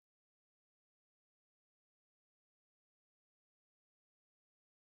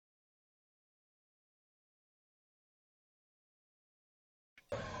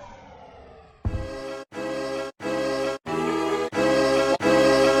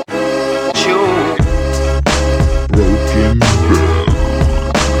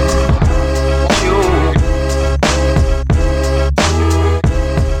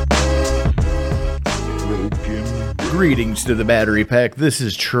Greetings to the Battery Pack. This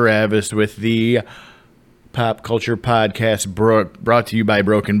is Travis with the Pop Culture Podcast brought to you by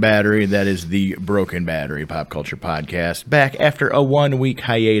Broken Battery. That is the Broken Battery Pop Culture Podcast. Back after a 1-week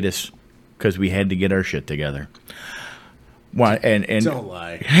hiatus because we had to get our shit together. And don't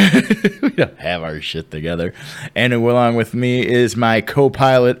lie. We don't have our shit together. And along with me is my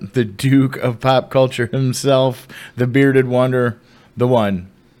co-pilot, the Duke of Pop Culture himself, the bearded wonder, the one,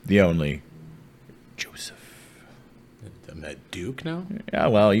 the only, Joseph. I'm a Duke now? Yeah,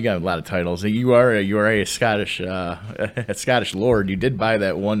 well, you got a lot of titles. You are a Scottish a Scottish lord. You did buy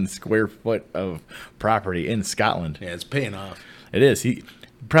that 1 square foot of property in Scotland. Yeah, it's paying off. It is.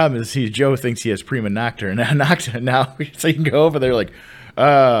 Problem is, Joe thinks he has prima nocta, and now so you can go over there like,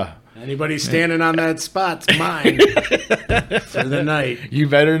 anybody standing on that spot's mine for the night. You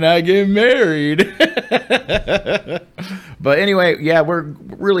better not get married. But anyway, yeah, we're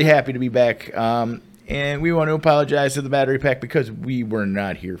really happy to be back. And we want to apologize to the Battery Pack because we were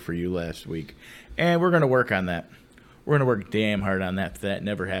not here for you last week. And we're going to work on that. We're going to work damn hard on that so that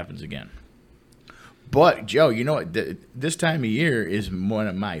never happens again. But, Joe, you know what? This time of year is one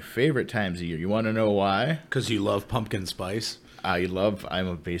of my favorite times of year. You want to know why? Because you love pumpkin spice. I'm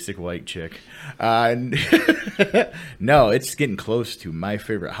a basic white chick. No, it's getting close to my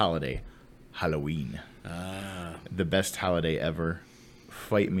favorite holiday, Halloween. The best holiday ever.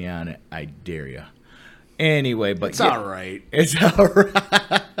 Fight me on it. I dare you. Anyway, but it's all right. It's all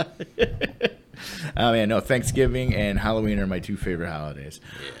right. Oh, man, no, Thanksgiving and Halloween are my 2 favorite holidays.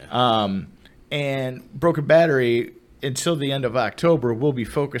 Yeah. And Broken Battery, until the end of October, we'll be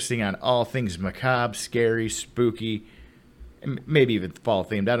focusing on all things macabre, scary, spooky, and maybe even fall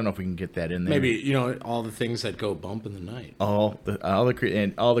themed. I don't know if we can get that in there. Maybe, all the things that go bump in the night. All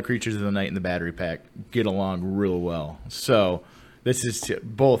the creatures of the night in the Battery Pack get along real well. So this is to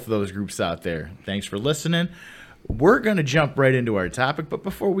both those groups out there. Thanks for listening. We're going to jump right into our topic, but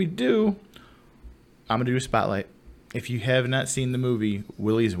before we do, I'm going to do a spotlight. If you have not seen the movie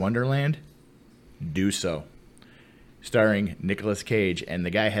Willy's Wonderland, do so. Starring Nicolas Cage, and the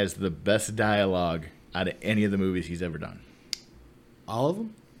guy has the best dialogue out of any of the movies he's ever done. All of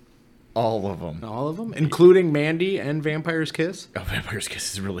them? All of them. All of them? Including Mandy and Vampire's Kiss? Oh, Vampire's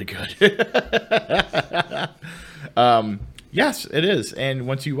Kiss is really good. Yes, it is. And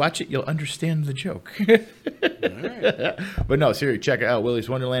once you watch it, you'll understand the joke. All right. But no, seriously, check out Willy's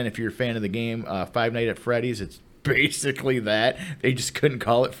Wonderland if you're a fan of the game. Five Nights at Freddy's, it's basically that. They just couldn't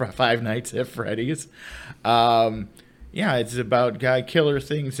call it Five Nights at Freddy's. Yeah, it's about guy killer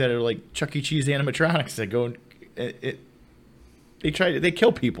things that are like Chuck E. Cheese animatronics that go they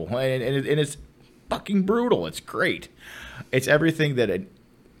kill people, and it's fucking brutal. It's great. It's everything that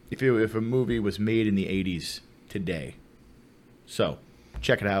if a movie was made in the 80s today. So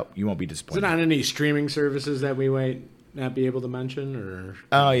check it out. You won't be disappointed. Is it on any streaming services that we might not be able to mention? Or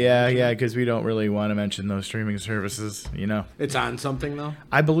Oh, yeah, because we don't really want to mention those streaming services, It's on something, though?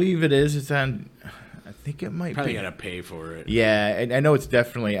 I believe it is. It's on, I think it might Probably be. got to pay for it. Yeah, and I know it's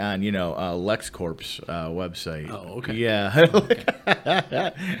definitely on, LexCorp's website. Oh, okay. Yeah. Okay.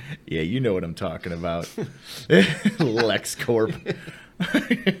 Yeah, you know what I'm talking about. LexCorp.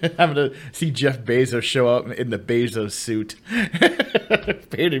 I'm going to see Jeff Bezos show up in the Bezos suit.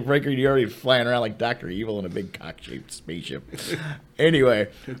 Payday Breaker, you're already flying around like Dr. Evil in a big cock-shaped spaceship. Anyway.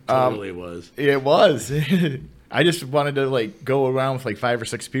 It totally was. It was. I just wanted to, go around with, 5 or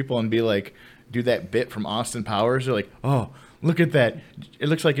 6 people and be like, do that bit from Austin Powers. They're like, oh, look at that. It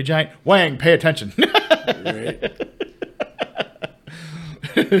looks like a giant. Wang, pay attention. Right.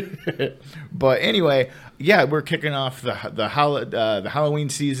 But anyway, yeah, we're kicking off the Halloween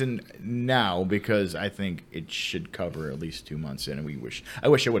season now because I think it should cover at least 2 months in, and I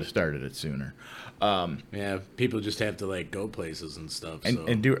wish I would have started it sooner. Yeah, people just have to go places and stuff.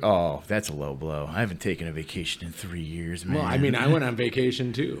 And do that's a low blow. I haven't taken a vacation in 3 years, man. Well, I mean, I went on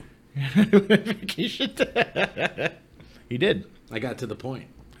vacation too. Vacation. He did. I got to the point.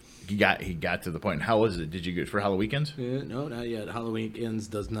 He got to the point. How was it? Did you go for Halloween weekends? No, not yet. Halloween weekends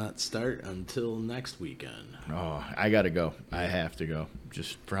does not start until next weekend. Oh, I gotta go. I have to go.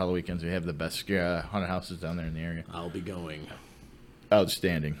 Just for Halloween weekends, we have the best haunted houses down there in the area. I'll be going.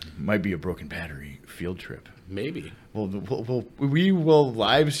 Outstanding. Might be a Broken Battery field trip. Maybe. We will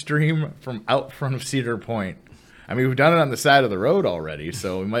live stream from out front of Cedar Point. I mean, we've done it on the side of the road already,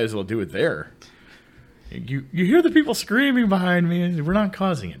 so we might as well do it there. You hear the people screaming behind me. We're not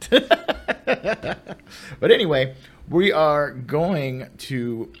causing it. But anyway, we are going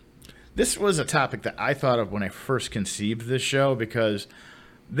to... This was a topic that I thought of when I first conceived this show because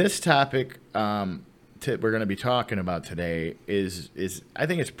this topic we're going to be talking about today is I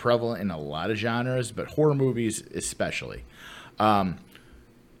think it's prevalent in a lot of genres, but horror movies especially.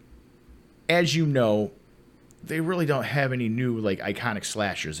 As you know, they really don't have any new like iconic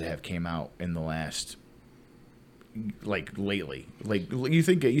slashers that have came out in the last like lately. Like you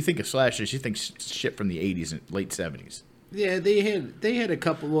think of slashers, you think shit from the 80s and late 70s. Yeah, they had a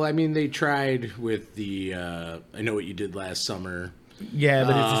couple. Well, I mean, they tried with the I Know What You Did Last Summer. Yeah,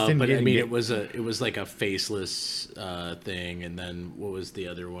 but it just didn't get. I mean, it was like a faceless thing, and then what was the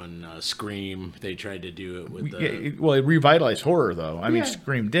other one? Scream. They tried to do it with the. Well, it revitalized horror, though. I mean, Yeah.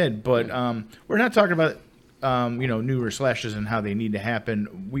 Scream did, but we're not talking about newer slashes and how they need to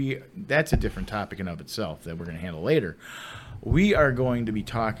happen. That's a different topic in of itself that we're going to handle later. We are going to be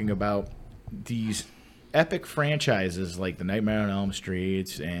talking about these epic franchises like the Nightmare on Elm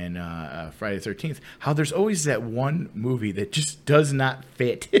Street and Friday the 13th, how there's always that one movie that just does not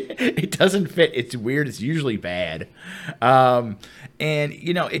fit. It doesn't fit. It's weird. It's usually bad. And,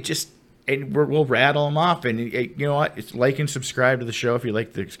 it just, and we'll rattle them off. And you know what? It's like and subscribe to the show if you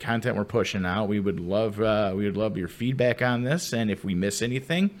like the content we're pushing out. We would love your feedback on this. And if we miss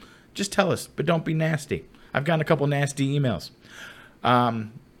anything, just tell us, but don't be nasty. I've gotten a couple nasty emails.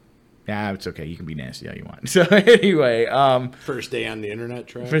 Yeah, it's okay. You can be nasty all you want. So anyway, First day on the internet,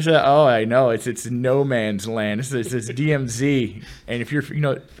 Troy. I know it's no man's land. It's DMZ, and if you're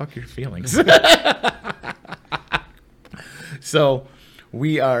fuck your feelings. So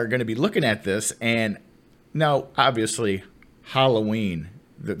we are going to be looking at this, and now obviously Halloween,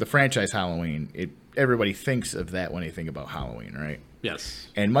 the franchise Halloween. Everybody thinks of that when they think about Halloween, right? Yes.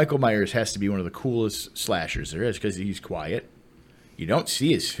 And Michael Myers has to be one of the coolest slashers there is because he's quiet. You don't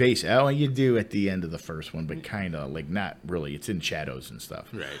see his face. Oh, you do at the end of the first one, but kind of like not really. It's in shadows and stuff.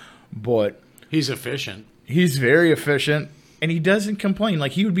 Right. But he's efficient. He's very efficient, and he doesn't complain.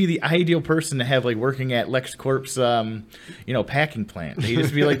 Like he would be the ideal person to have like working at LexCorp's, packing plant. He'd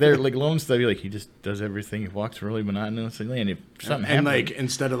just be like there, like lone stuff. Like he just does everything. He walks really monotonously, and if something happens, like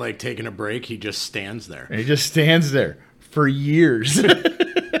instead of like taking a break, he just stands there. And he just stands there for years.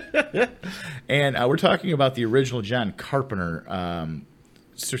 And we're talking about the original John Carpenter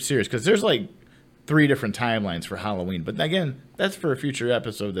series because there's like 3 different timelines for Halloween. But again, that's for a future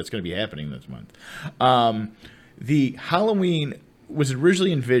episode that's going to be happening this month. The Halloween was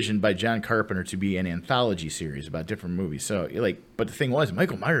originally envisioned by John Carpenter to be an anthology series about different movies. So but the thing was,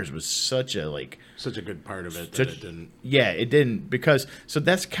 Michael Myers was such a good part of it that it didn't. Yeah, it didn't so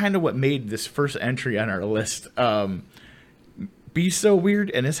that's kind of what made this first entry on our list be so weird,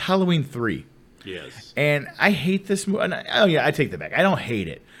 and it's Halloween 3. Yes. And I hate this movie. I take that back. I don't hate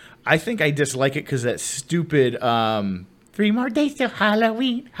it. I think I dislike it because that stupid 3 more days till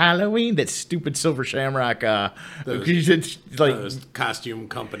Halloween, that stupid Silver Shamrock. It's like costume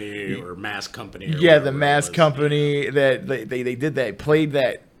company or mask company. Or the mask company that they did that, played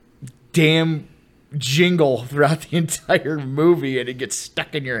that damn jingle throughout the entire movie, and it gets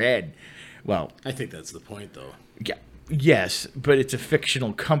stuck in your head. Well, I think that's the point, though. Yeah. Yes, but it's a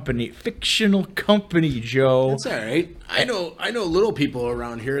fictional company. Fictional company, Joe. That's all right. I know little people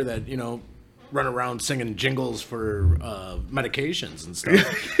around here that, run around singing jingles for medications and stuff.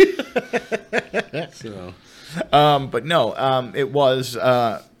 So, but no, it was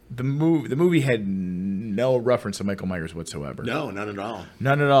the movie had no reference to Michael Myers whatsoever. No, none at all.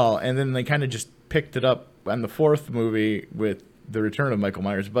 None at all. And then they kind of just picked it up on the 4th movie with the return of Michael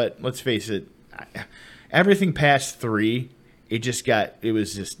Myers. But let's face it, everything past 3, it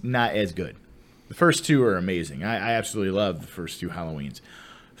was just not as good. The first 2 are amazing. I absolutely love the first 2 Halloweens.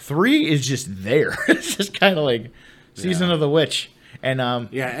 3 is just there. It's just kind of like Season of the Witch. And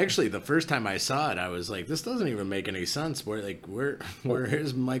actually, the first time I saw it, I was like, "This doesn't even make any sense." Where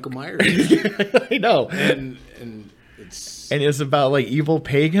is Michael Myers? I know, and it's about like evil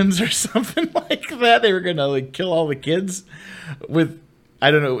pagans or something like that. They were gonna like kill all the kids with. I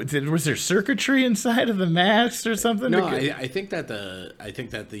don't know. Was there circuitry inside of the masks or something? No, I think that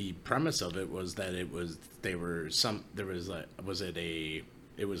the premise of it was that it was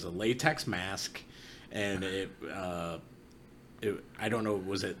a latex mask, and I don't know,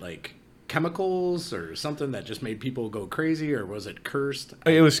 was it like chemicals or something that just made people go crazy, or was it cursed?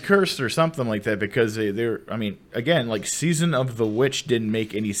 It was cursed or something like that because they're. I mean, again, like Season of the Witch didn't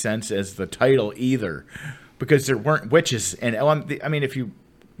make any sense as the title either. Because there weren't witches, and I mean, if you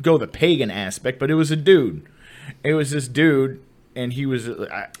go the pagan aspect, but it was a dude. It was this dude, and he was.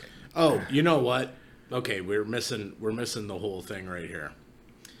 Oh, you know what? Okay, we're missing the whole thing right here.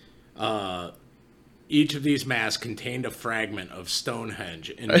 Each of these masks contained a fragment of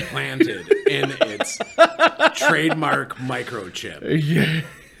Stonehenge implanted in its trademark microchip.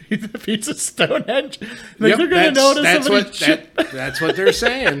 defeats a Stonehenge. Like Yep, they're gonna notice that's what they're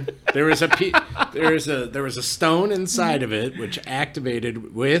saying. There was a stone inside of it which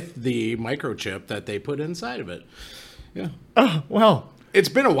activated with the microchip that they put inside of it. Yeah. Oh well, It's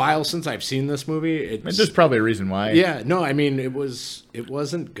been a while since I've seen this movie. there's probably a reason why. Yeah, no, I mean it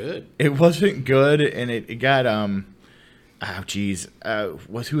wasn't good. It wasn't good, and it got oh geez,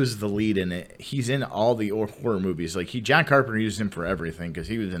 who was the lead in it? He's in all the horror movies. Like John Carpenter used him for everything because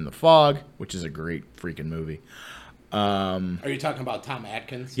he was in The Fog, which is a great freaking movie. Are you talking about Tom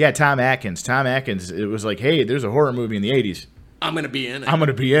Atkins? Yeah, Tom Atkins. Tom Atkins. It was like, hey, there's a horror movie in the '80s. I'm gonna be in it. I'm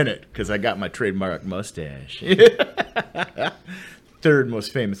gonna be in it because I got my trademark mustache. Third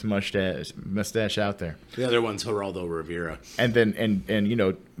most famous mustache out there. The other one's Geraldo Rivera. And then and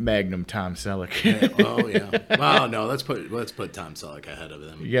Magnum Tom Selleck. Oh yeah. Well, no, let's put Tom Selleck ahead of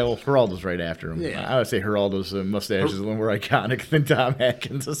them. Yeah, well, Geraldo's right after him. Yeah. I would say Geraldo's mustache is a little more iconic than Tom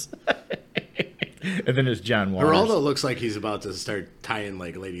Atkins'. And then there's John Waters. Geraldo looks like he's about to start tying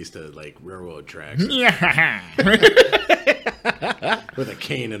like ladies to like railroad tracks Yeah. with a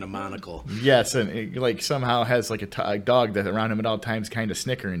cane and a monocle. Yes, and it, like somehow has like a dog that around him at all times kind of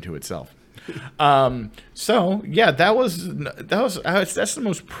snickering to itself. So yeah, that's the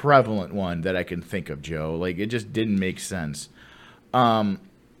most prevalent one that I can think of, Joe. Like it just didn't make sense. I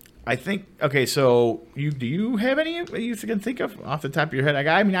think okay. So do you have any you can think of off the top of your head?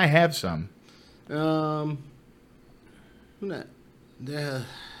 I mean, I have some. I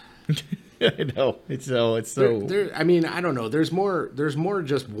know it's so. There, I mean, I don't know. There's more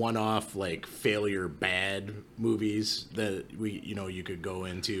just one-off like failure bad movies that you could go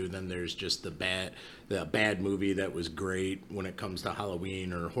into. Then there's just the bad movie that was great when it comes to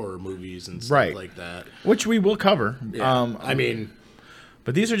Halloween or horror movies and stuff like that, which we will cover. Yeah. I mean,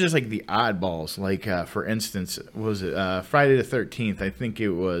 but these are just like the oddballs. Like for instance, was it Friday the 13th? I think it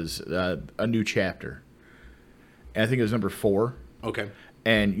was A New Chapter. And I think it was number 4. Okay.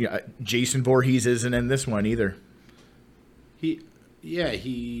 And Jason Voorhees isn't in this one either. He.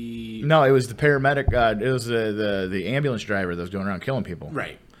 No, it was the paramedic. It was the ambulance driver that was going around killing people.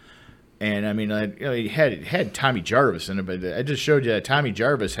 Right. And I mean, he had Tommy Jarvis in it, but I just showed you that Tommy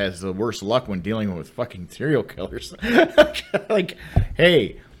Jarvis has the worst luck when dealing with fucking serial killers. Like,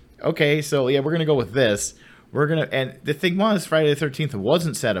 hey, okay, so yeah, we're gonna go with this. And the thing was, Friday the 13th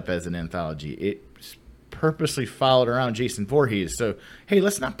wasn't set up as an anthology. It purposely followed around Jason Voorhees. So, hey,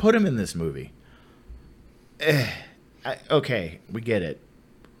 let's not put him in this movie. Okay, we get it.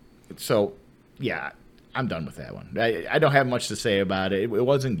 So, yeah, I'm done with that one. I don't have much to say about it. It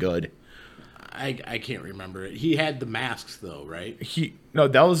wasn't good. I can't remember it. He had the masks though, right? No,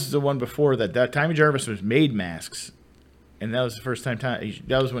 that was the one before that. That Tommy Jarvis was made masks, and that was the first time.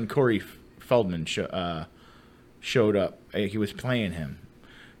 That was when Corey Feldman showed up. He was playing him.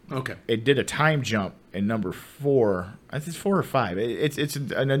 Okay. It did a time jump in number 4. I think it's 4 or 5. It's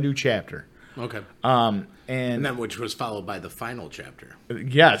a new chapter. Okay. And then which was followed by the final chapter.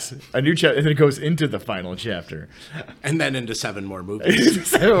 Yes, a new chapter, and then it goes into the final chapter, and then into 7 more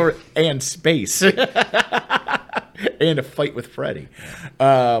movies, and space, and a fight with Freddy.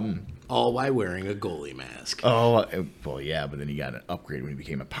 All while wearing a goalie mask. Oh, well, yeah, but then he got an upgrade when he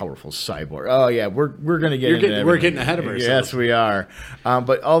became a powerful cyborg. Oh, yeah, we're gonna get into everything. We're getting ahead of ourselves. Yes, we are.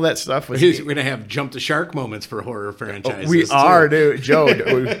 But all that stuff was. We're gonna have jump the shark moments for horror franchises. We are, dude.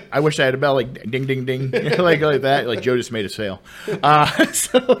 Joe, I wish I had a bell like ding, ding, ding, like that. Like Joe just made a sale.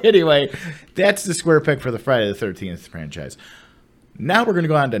 So anyway, that's the square peg for the Friday the 13th franchise. Now we're gonna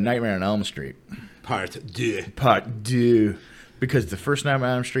go on to Nightmare on Elm Street. Part 2. Part 2. Because the first Nightmare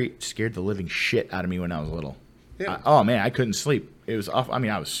on Elm Street scared the living shit out of me when I was little. Yeah. Oh, man, I couldn't sleep. It was off. I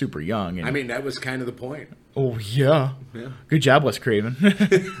mean, I was super young. And, I mean, that was kind of the point. Oh, yeah. Good job, Wes Craven.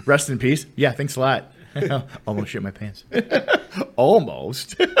 Rest in peace. Yeah, thanks a lot. Almost shit my pants.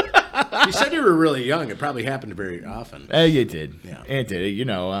 Almost. You said you were really young. It probably happened very often. You did. Yeah. It did.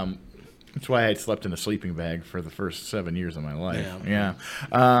 That's why I had slept in a sleeping bag for the first 7 years of my life. Yeah.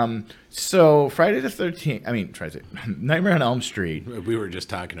 So Friday the 13th. Nightmare on Elm Street. We were just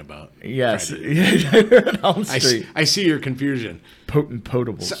talking about. Yes. Nightmare on Elm Street. I see your confusion. Potent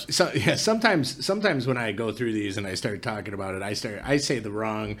potables. Sometimes when I go through these and I start talking about it, I say the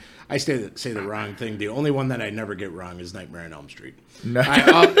wrong thing. The only one that I never get wrong is Nightmare on Elm Street. No.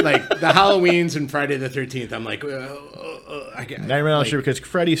 Like the Halloweens and Friday the 13th. I'm like, Nightmare on Elm Street because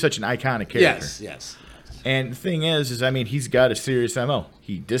Freddy's such an iconic character. Yes. And the thing is he's got a serious MO.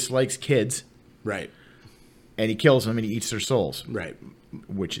 He dislikes kids. Right. And he kills them and he eats their souls. Right.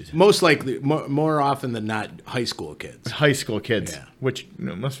 Which is most likely, more often than not, high school kids. High school kids. Yeah. Which,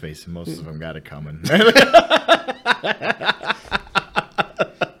 let's face it, most of them got it coming.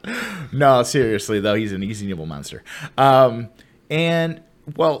 No, seriously though, he's an evil monster. And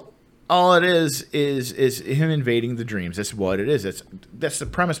well, all it is him invading the dreams. That's what it is. That's the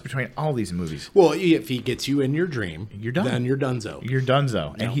premise between all these movies. Well, if he gets you in your dream, You're done. Then you're donezo. You're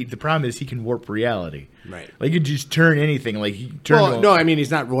donezo. No. And the problem is he can warp reality. Right. Like, you just turn anything. Like, he turned. Well, no, I mean,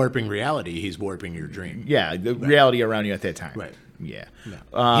 he's not warping reality. He's warping your dream. Yeah, the reality around you at that time. Right. Yeah.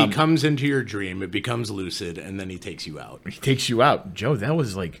 He comes into your dream, it becomes lucid, and then he takes you out. He takes you out. Joe, that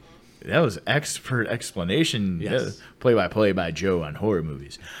was expert explanation. Yes. Play by Joe on horror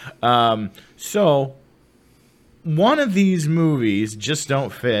movies. So one of these movies just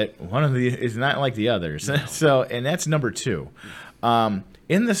don't fit. One of the is not like the others. No. So, and that's number 2.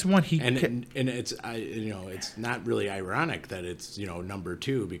 In this one, and it's it's not really ironic that it's number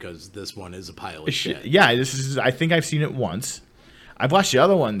 2 because this one is a pile of shit. Yeah, I think I've seen it once. I've watched the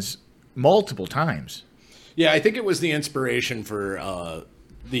other ones multiple times. Yeah, I think it was the inspiration for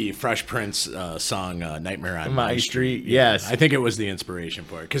the Fresh Prince song "Nightmare on My Street." Yes, I think it was the inspiration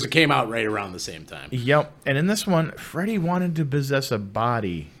for it because it came out right around the same time. Yep, and in this one, Freddy wanted to possess a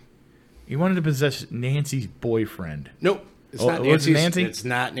body. He wanted to possess Nancy's boyfriend. Nope, it's not Nancy's. Nancy? It's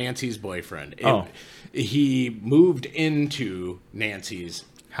not Nancy's boyfriend. He moved into Nancy's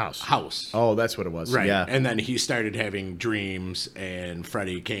house. Oh, that's what it was. Right. Yeah. And then he started having dreams, and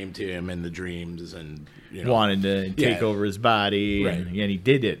Freddy came to him in the dreams and wanted to take over his body. Right. And he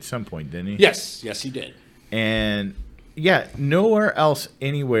did it at some point, didn't he? Yes, he did. And nowhere else,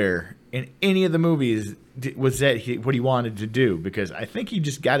 anywhere in any of the movies was that what he wanted to do, because I think he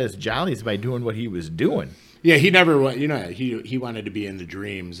just got his jollies by doing what he was doing. Yeah, he never, he wanted to be in the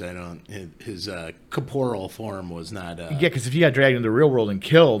dreams. I don't. His corporeal form was not. Because if he got dragged into the real world and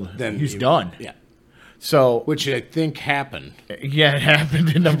killed, then he's done. Yeah. So, which I think happened. Yeah, it happened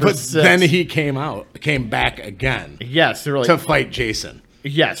in number 6. Then he came back again. Yes, they're like, to fight Jason.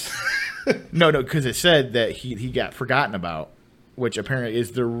 Yes. No, because it said that he got forgotten about, which apparently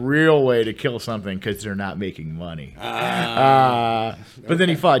is the real way to kill something because they're not making money. But then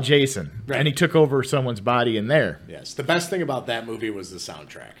he fought Jason, and he took over someone's body in there. Yes, the best thing about that movie was the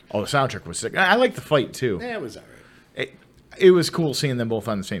soundtrack. Oh, the soundtrack was sick. I like the fight too. Yeah, it was all right. It was cool seeing them both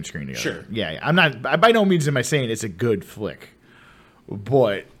on the same screen together. Sure. Yeah, I'm not. By no means am I saying it's a good flick,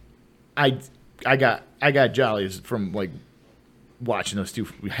 but I got jollies from like watching those two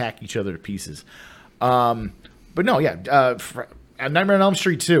hack each other to pieces. But no, yeah. Nightmare on Elm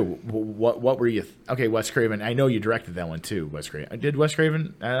Street 2. What were you? Okay, Wes Craven. I know you directed that one too, Wes Craven. Did Wes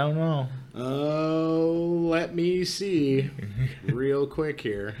Craven? I don't know. Oh, let me see. Real quick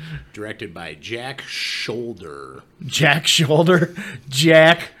here. Directed by Jack Shoulder. Jack Shoulder.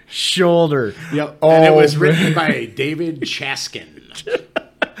 Jack Shoulder. Yep. Oh, and it was written by David Chaskin.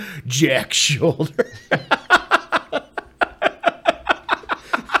 Jack Shoulder.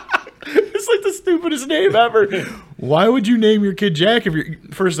 Stupidest name ever. Why would you name your kid Jack if you're...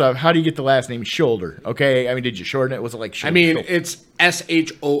 First off, how do you get the last name Shoulder? Okay, I mean, did you shorten it? Was it like Shoulder? I mean, it's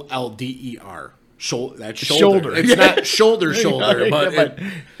SHOLDER. That's shoulder. It's not shoulder, but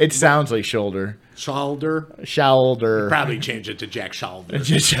it sounds like shoulder. Shoulder. Probably change it to Jack Shoulder.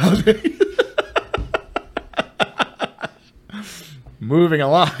 Shoulder. Moving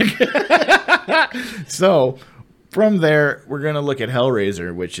along. So, from there, we're going to look at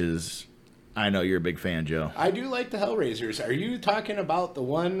Hellraiser, which is... I know you're a big fan, Joe. I do like the Hellraisers. Are you talking about the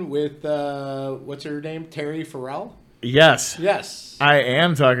one with, what's her name, Terry Farrell? Yes. Yes. I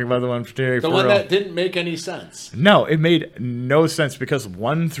am talking about the one for Terry Farrell. The one that didn't make any sense. No, it made no sense because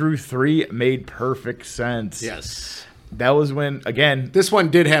 1 through 3 made perfect sense. Yes. That was when, again... This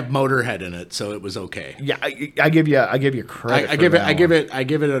one did have Motorhead in it, so it was okay. Yeah, I give you credit I give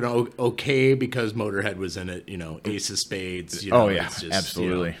it an okay because Motorhead was in it, Ace of Spades. It's just,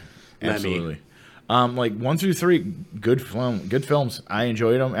 absolutely. Absolutely. Like 1 through 3, good films. I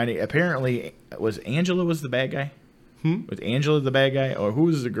enjoyed them. And apparently, was Angela the bad guy? Was Angela the bad guy, or who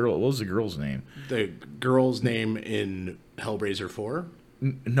was the girl? What was the girl's name? The girl's name in Hellraiser 4.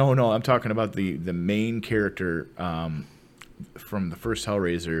 No, I'm talking about the main character from the first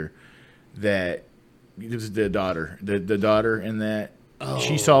Hellraiser. That it was the daughter. The daughter in that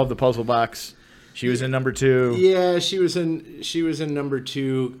she solved the puzzle box. She was in number 2. Yeah, she was in number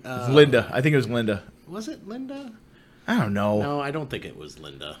 2. Linda. I think it was Linda. Was it Linda? I don't know. No, I don't think it was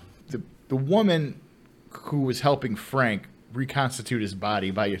Linda. The woman who was helping Frank reconstitute his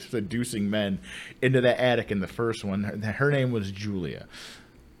body by seducing men into that attic in the first one, her name was Julia.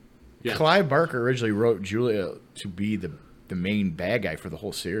 Yeah. Clive Barker originally wrote Julia to be the main bad guy for the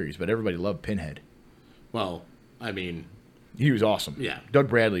whole series, but everybody loved Pinhead. Well, I mean... He was awesome. Yeah. Doug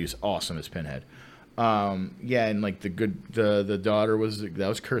Bradley was awesome as Pinhead. Yeah, and like the daughter was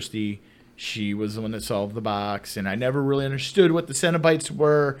Kirsty. She was the one that solved the box, and I never really understood what the Cenobites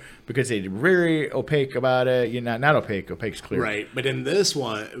were because they were very opaque about it. You know, not opaque. Opaque's clear. Right, but in this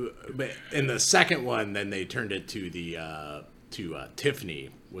one, in the second one, then they turned it to Tiffany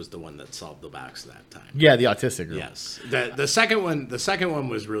was the one that solved the box that time. Yeah, the autistic girl. Yes, the second one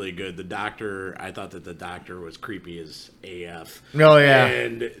was really good. The doctor, I thought that the doctor was creepy as AF. Oh yeah,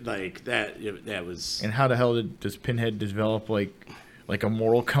 and like that was. And how the hell does Pinhead develop like a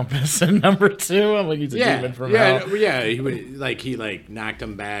moral compass in number 2? I'm like, he's a demon from hell. Yeah. He knocked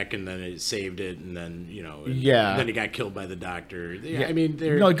him back, and then it saved it, and then then he got killed by the doctor. Yeah. I mean,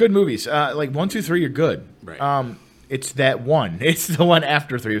 they're good movies. Like 1, 2, 3 are good. Right. It's that one. It's the one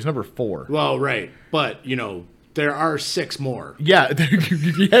after 3. It was number 4. Well, right, but there are 6 more. Yeah,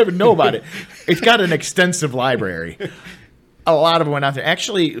 if you haven't know about it, it's got an extensive library. A lot of them went out there.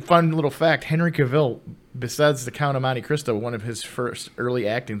 Actually, fun little fact: Henry Cavill, besides the Count of Monte Cristo, one of his first early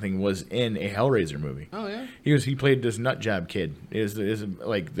acting thing was in a Hellraiser movie. Oh yeah, he played this nut job kid. Is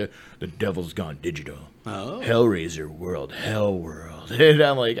like the devil's gone digital. Oh, Hellraiser world, hell world. And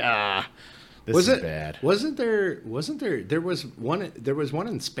I'm like, this is bad. Wasn't there? There was one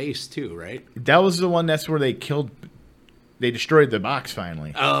in space too, right? That was the one. That's where they destroyed the box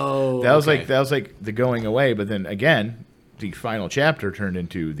finally. Oh, that was like the going away. But then again, the final chapter turned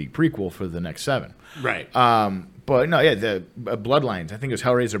into the prequel for the next 7. Right. But no, yeah, the Bloodlines. I think it was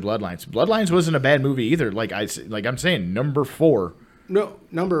Hellraiser Bloodlines. Bloodlines wasn't a bad movie either. Like I'm saying, number 4. No,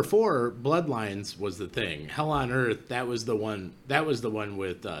 number 4, Bloodlines was the thing. Hell on Earth, that was the one. That was the one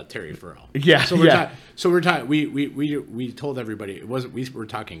with Terry Farrell. Yeah. So we're talking. We told everybody it wasn't. We were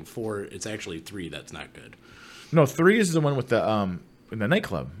talking 4. It's actually 3. That's not good. No, 3 is the one with the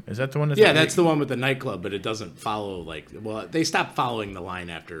nightclub. Is that the one? That's the one with the nightclub, but it doesn't follow they stopped following the line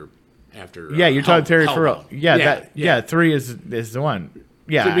after. Yeah, you're talking Terry Farrell. Yeah, 3 is the one.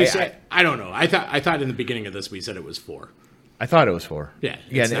 Yeah, I don't know. I thought in the beginning of this we said it was 4. I thought it was 4. Yeah,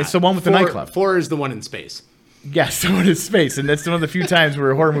 it's the one with the nightclub. 4 is the one in space. Yes, the one in space, and that's one of the few times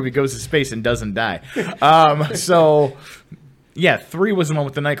where a horror movie goes to space and doesn't die. So. Yeah, 3 was the one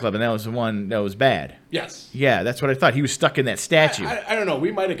with the nightclub, and that was the one that was bad. Yes. Yeah, that's what I thought. He was stuck in that statue. I don't know.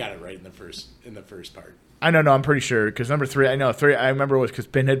 We might have got it right in the first part. I don't know. I'm pretty sure because number 3. I know 3. I remember it was because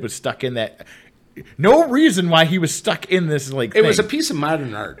Pinhead was stuck in that. No reason why he was stuck in this thing. It was a piece of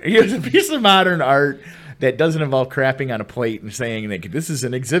modern art. It was a piece of modern art that doesn't involve crapping on a plate and saying like this is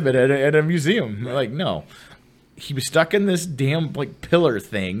an exhibit at a museum. Like no, he was stuck in this damn pillar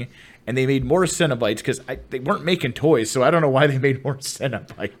thing. And they made more Cenobites because they weren't making toys, so I don't know why they made more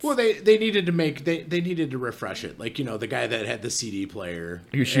Cenobites. Well, they needed to they needed to refresh it. Like the guy that had the CD player.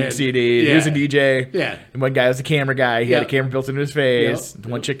 He was shooting CDs. He was a DJ. Yeah. And one guy was a camera guy. He had a camera built into his face. The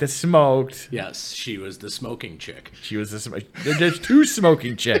one chick that smoked. Yes, she was the smoking chick. There's 2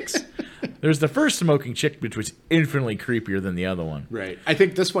 smoking chicks. There's the first smoking chick, which was infinitely creepier than the other one. Right. I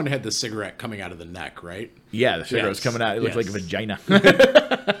think this one had the cigarette coming out of the neck, right? Yeah, the cigarette was coming out. It looked like a vagina.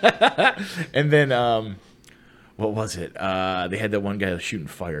 And then, what was it? They had that one guy that was shooting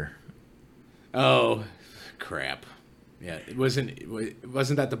fire. Oh, crap. Yeah, wasn't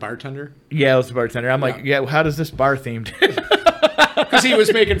that the bartender? Yeah, it was the bartender. I'm like, how does this bar themed? Because he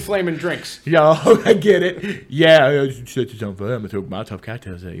was making flaming drinks. Yeah, I get it. Yeah, I'm gonna throw Molotov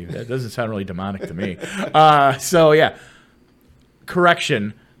cocktails at you. That doesn't sound really demonic to me. So yeah,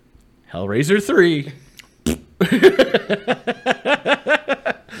 correction. Hellraiser 3.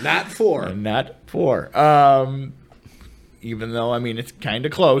 Not 4. Not 4. Even though, I mean, it's kind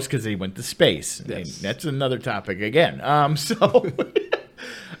of close because they went to space. Yes. That's another topic again.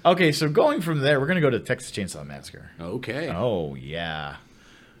 Okay, so going from there, we're going to go to Texas Chainsaw Massacre. Okay. Oh, yeah.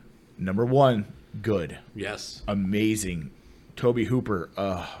 Number 1, good. Yes. Amazing. Tobe Hooper.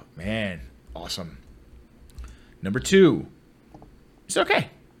 Oh, man. Awesome. Number 2, it's okay.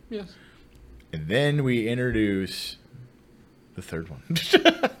 Yes. And then we introduce the third one.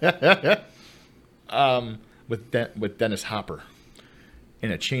 With Dennis Hopper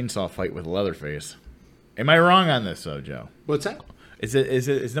in a chainsaw fight with Leatherface. Am I wrong on this, though, Joe? What's that?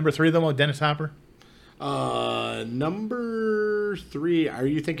 Is number 3 the one with Dennis Hopper? Number 3. Are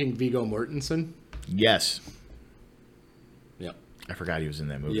you thinking Viggo Mortensen? Yes. Yep. I forgot he was in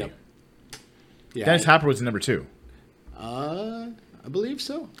that movie. Yep. Yeah, Dennis Hopper was in number 2. I believe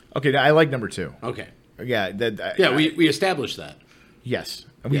so. Okay, I like number 2. Okay. Yeah. We established that. Yes,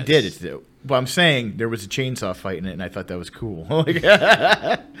 we did. But I'm saying there was a chainsaw fight in it, and I thought that was cool. That's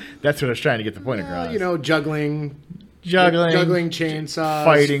what I was trying to get the point across. Juggling chainsaws,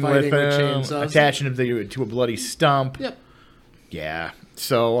 fighting with chainsaws. Attaching him to a bloody stump. Yep. Yeah.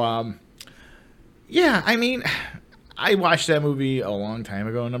 So, Yeah, I mean, I watched that movie a long time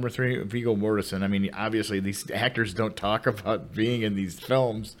ago, number 3, Viggo Mortensen. I mean, obviously, these actors don't talk about being in these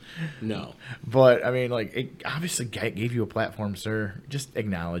films. No. But, I mean, like, it obviously gave you a platform, sir. Just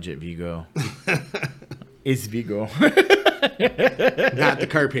acknowledge it, Viggo. It's Viggo. Not the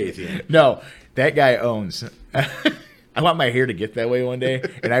Carpathian. No, that guy owns. I want my hair to get that way one day,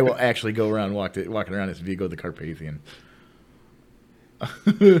 and I will actually go around walking around as Viggo the Carpathian.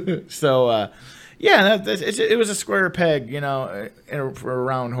 So, yeah, it was a square peg, you know, for a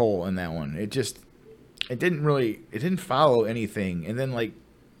round hole in that one. It didn't follow anything. And then, like,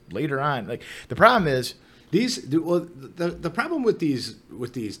 later on, like, the problem is, the problem with these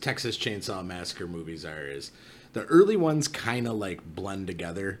Texas Chainsaw Massacre movies is the early ones kind of like blend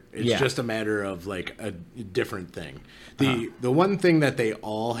together. It's just a matter of like a different thing. The one thing that they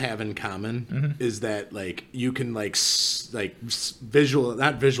all have in common is that like you can not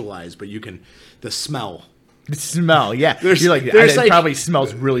visualize, but you can the smell. The smell, yeah. There's it like, probably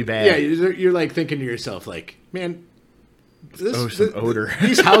smells really bad. Yeah, you're like thinking to yourself like, man, some odor.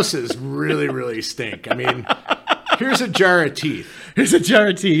 These houses really, really stink. I mean, here's a jar of teeth. Here's a jar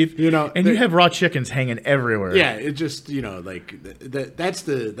of teeth. You know, and you have raw chickens hanging everywhere. Yeah, it just, you know, like that's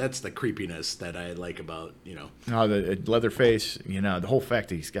the creepiness that I like about, you know. Oh, the Leatherface, you know, the whole fact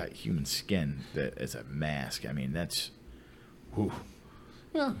that he's got human skin that is a mask. I mean, that's, whew.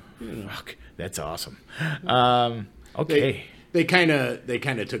 Well, you know. Fuck, that's awesome. Okay. They kind of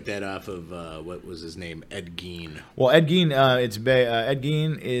took that off of what was his name, Ed Gein. Well, Ed Gein, Ed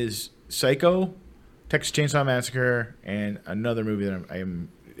Gein is Psycho, Texas Chainsaw Massacre, and another movie that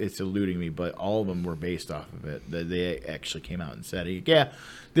it's eluding me, but all of them were based off of it. They actually came out and said, "Yeah,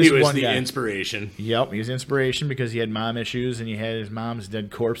 this he was one the guy, inspiration." Yep, he was inspiration because he had mom issues and he had his mom's dead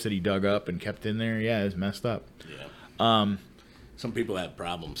corpse that he dug up and kept in there. Yeah, it was messed up. Yeah. Some people have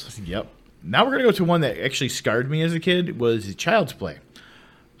problems. Yep. Now we're going to go to one that actually scarred me as a kid, was Child's Play.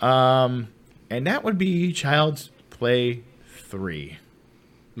 And that would be Child's Play 3.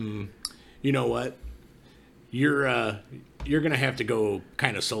 You know what? You're going to have to go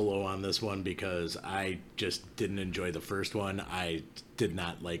kind of solo on this one because I just didn't enjoy the first one. I did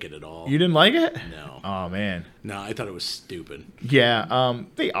not like it at all. You didn't like it? No. Oh, man. No, I thought it was stupid. Yeah,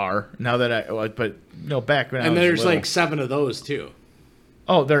 they are. Now that but no, back when I was there's little, like 7 of those too.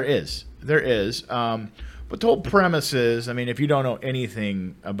 Oh, there is. There is. But the whole premise is, I mean, if you don't know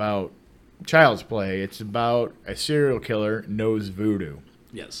anything about Child's Play, it's about a serial killer knows voodoo.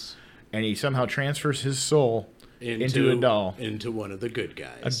 Yes. And he somehow transfers his soul into a doll. Into one of the good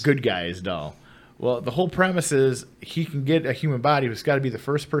guys. A good guy's doll. Well, the whole premise is he can get a human body, but it's got to be the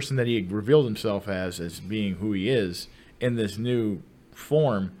first person that he revealed himself as being who he is in this new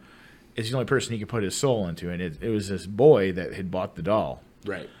form, is the only person he could put his soul into. And it was this boy that had bought the doll.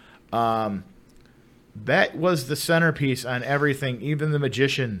 Right. That was the centerpiece on everything. Even the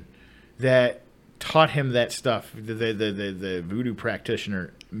magician that taught him that stuff, the voodoo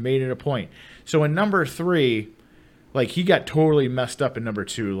practitioner, made it a point. So in number 3, like, he got totally messed up in number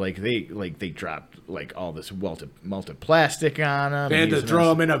 2. They dropped like all this melted plastic on him. They had to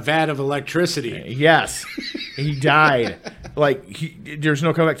throw him in a vat of electricity. Yes, he died. There's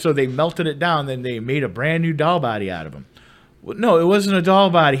no comeback. So they melted it down. Then they made a brand new doll body out of him. Well, no, it wasn't a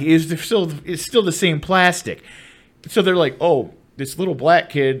doll body. It's still the same plastic. So they're like, oh, this little black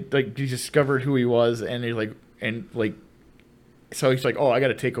kid, like, he discovered who he was, and so he's like, oh, I got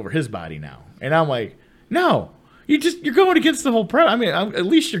to take over his body now. And I'm like, no, you're going against the whole premise. I mean, at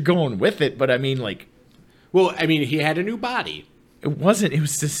least you're going with it, but I mean, like, well, I mean, he had a new body. It wasn't. It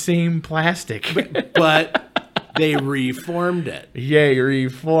was the same plastic, but they reformed it. Yeah,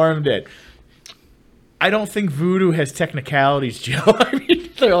 reformed it. I don't think voodoo has technicalities, Joe. I mean,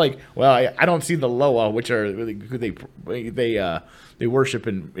 they're like, well, I don't see the Loa, which are they worship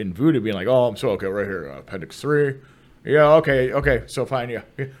in voodoo, being like, oh, I'm so okay right here, appendix 3. Yeah, okay, so fine, yeah,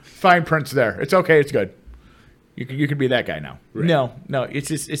 fine prints there. It's okay, it's good. You can be that guy now. Right. No,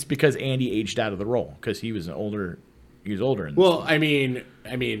 it's because Andy aged out of the role because he was older. He was older. Well, I mean,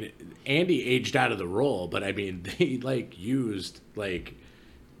 Andy aged out of the role, but I mean, they used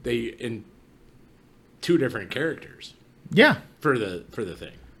in 2 different characters. Yeah. For the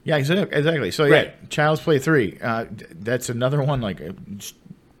thing. Yeah, exactly. So yeah, right. Child's Play 3. That's another one.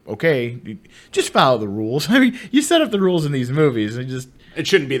 Okay, just follow the rules. I mean, you set up the rules in these movies, and it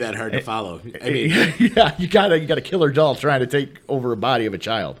shouldn't be that hard to follow. I mean, yeah, you got a killer doll trying to take over a body of a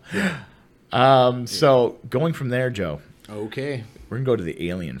child. Yeah. So going from there, Joe. Okay. We're gonna go to the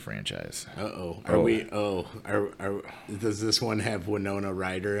Alien franchise. Does this one have Winona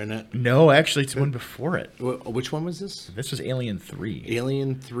Ryder in it? No, actually, it's one before it. Which one was this? This was Alien 3.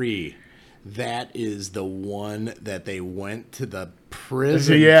 Alien 3. that is the one that they went to the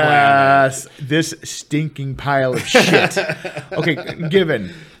prison planet. Yes, this stinking pile of shit. Okay,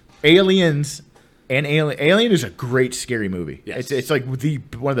 given Aliens and Alien is a great scary movie. Yes. It's like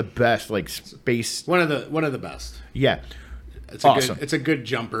one of the best like space. One of the best. Yeah, It's awesome. It's a good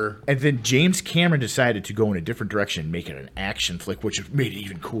jumper. And then James Cameron decided to go in a different direction and make it an action flick, which made it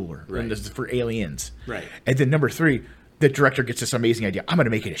even cooler. Right. And this is for Aliens. Right. And then number 3, the director gets this amazing idea. I'm going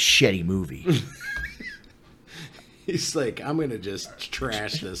to make it a shitty movie. He's like, I'm gonna just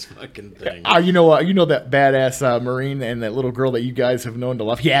trash this fucking thing. You know what? You know that badass Marine and that little girl that you guys have known to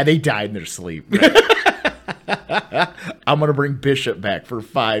love? Yeah, they died in their sleep. I'm going to bring Bishop back for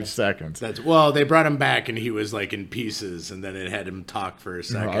 5 seconds. They brought him back and he was like in pieces, and then it had him talk for a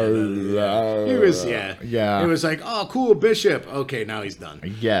second. He was Yeah. It was like, oh, cool, Bishop. Okay, now he's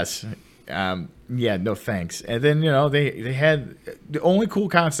done. Yes. Yeah, no thanks. And then, they had the only cool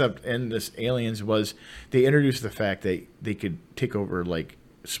concept in this Aliens was they introduced the fact that they could take over like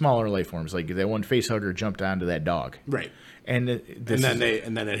smaller life forms. Like that one facehugger jumped onto that dog. Right. And then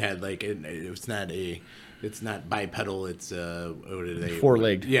it had like it's not bipedal, it's what are they?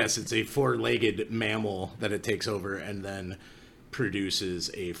 Four-legged. Yes, it's a four-legged mammal that it takes over and then produces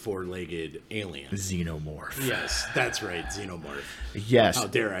a four-legged alien. Xenomorph. Yes, that's right, xenomorph. Yes. How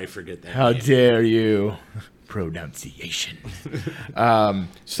dare I forget that? How name. dare you? Pronunciation.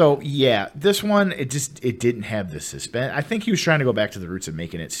 So yeah, this one it didn't have the suspense. I think he was trying to go back to the roots of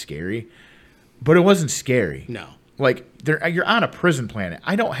making it scary, but it wasn't scary. No. Like you're on a prison planet.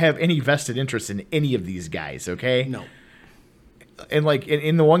 I don't have any vested interest in any of these guys. Okay. No. And like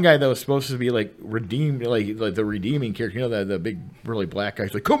in the one guy that was supposed to be like redeemed, like the redeeming character, the big really black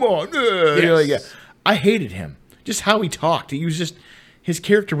guy's like, come on, Yes. yeah. I hated him. Just how he talked. He was just his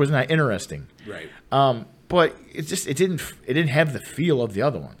character was not interesting. Right. But it didn't have the feel of the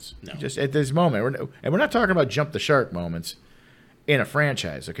other ones. No. Just at this moment, we're not talking about jump the shark moments in a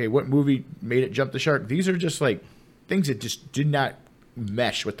franchise. Okay, what movie made it jump the shark? These are just like things that just did not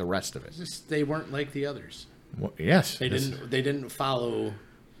mesh with the rest of it. They weren't like the others. Well, yes, They didn't follow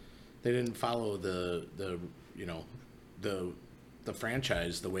the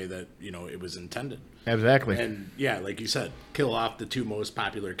franchise the way that it was intended. Exactly. And yeah, like you said, kill off the two most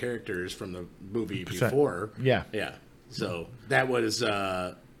popular characters from the movie before. Yeah. So that was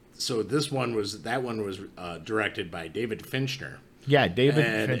that one was directed by David Fincher. Yeah, David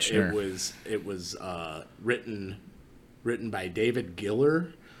And Fincher. it was written by David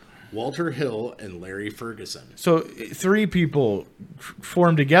Giller, Walter Hill, and Larry Ferguson. So 3 people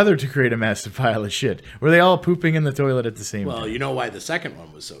formed together to create a massive pile of shit. Were they all pooping in the toilet at the same Well, time? you know why the second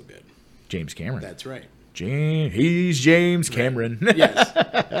one was so good. James Cameron. That's right. He's James Cameron.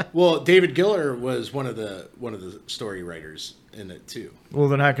 Yes. Well, David Giller was one of the story writers in it too. Well,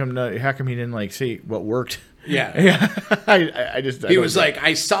 then how come he didn't like see what worked? Yeah. I He was like,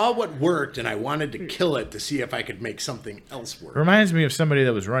 I saw what worked and I wanted to kill it to see if I could make something else work. Reminds me of somebody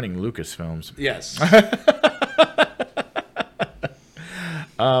that was running Lucasfilms. Yes.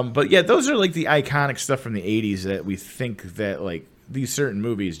 But yeah, those are like the iconic stuff from the 80s that we think that like these certain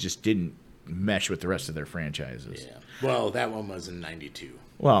movies just didn't mesh with the rest of their franchises. Yeah. Well, that one was in 92.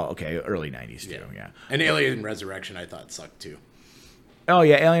 Well, okay, early 90s too, yeah. And Alien Resurrection I thought sucked too. Oh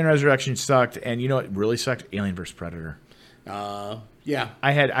yeah, Alien Resurrection sucked, and you know what really sucked? Alien vs. Predator. Yeah.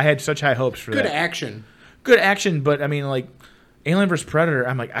 I had such high hopes for Good that. action. Good action, but I mean like Alien vs. Predator,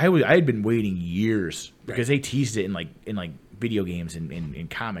 I'm like I had been waiting years because they teased it in like video games and in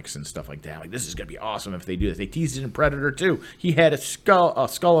comics and stuff like that. Like this is gonna be awesome if they do this. They teased it in Predator too. He had a skull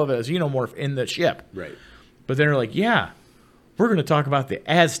of a xenomorph in the ship. Right. But then they're like, yeah, we're gonna talk about the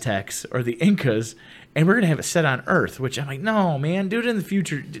Aztecs or the Incas, and we're gonna have it set on Earth. Which I'm like, no, man, do it in the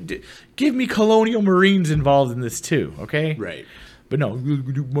future. Give me colonial Marines involved in this too, okay? Right. But no, we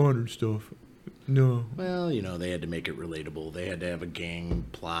do modern stuff. No. Well, they had to make it relatable. They had to have a gang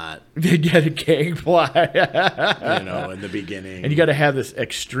plot, They get a gang plot. in the beginning. And you got to have this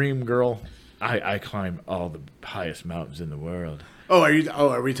extreme girl. I climb all the highest mountains in the world.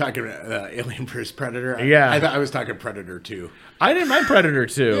 Are we talking Alien vs. Predator? Yeah. I thought I was talking Predator 2. I didn't mind Predator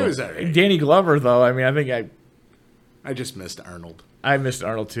too. It was all right. Danny Glover though. I mean, I think I just missed Arnold. I missed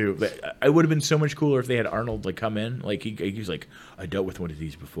Arnold too. But it would have been so much cooler if they had Arnold like come in. Like he's like, I dealt with one of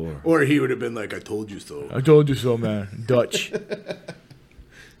these before. Or he would have been like, I told you so. I told you so, man. Dutch.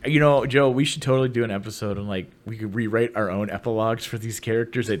 Joe, we should totally do an episode on like we could rewrite our own epilogues for these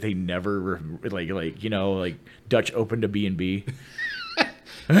characters that they never like Dutch opened a B&B.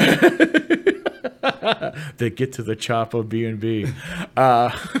 They get to the chop of B&B.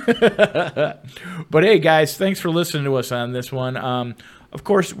 But hey, guys, thanks for listening to us on this one. Of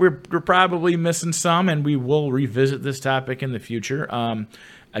course, we're probably missing some, and we will revisit this topic in the future.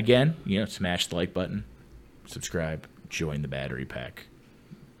 Again, smash the like button, subscribe, join the battery pack,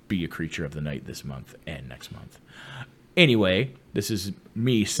 be a creature of the night this month and next month. Anyway, this is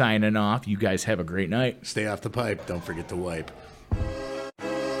me signing off. You guys have a great night. Stay off the pipe. Don't forget to wipe.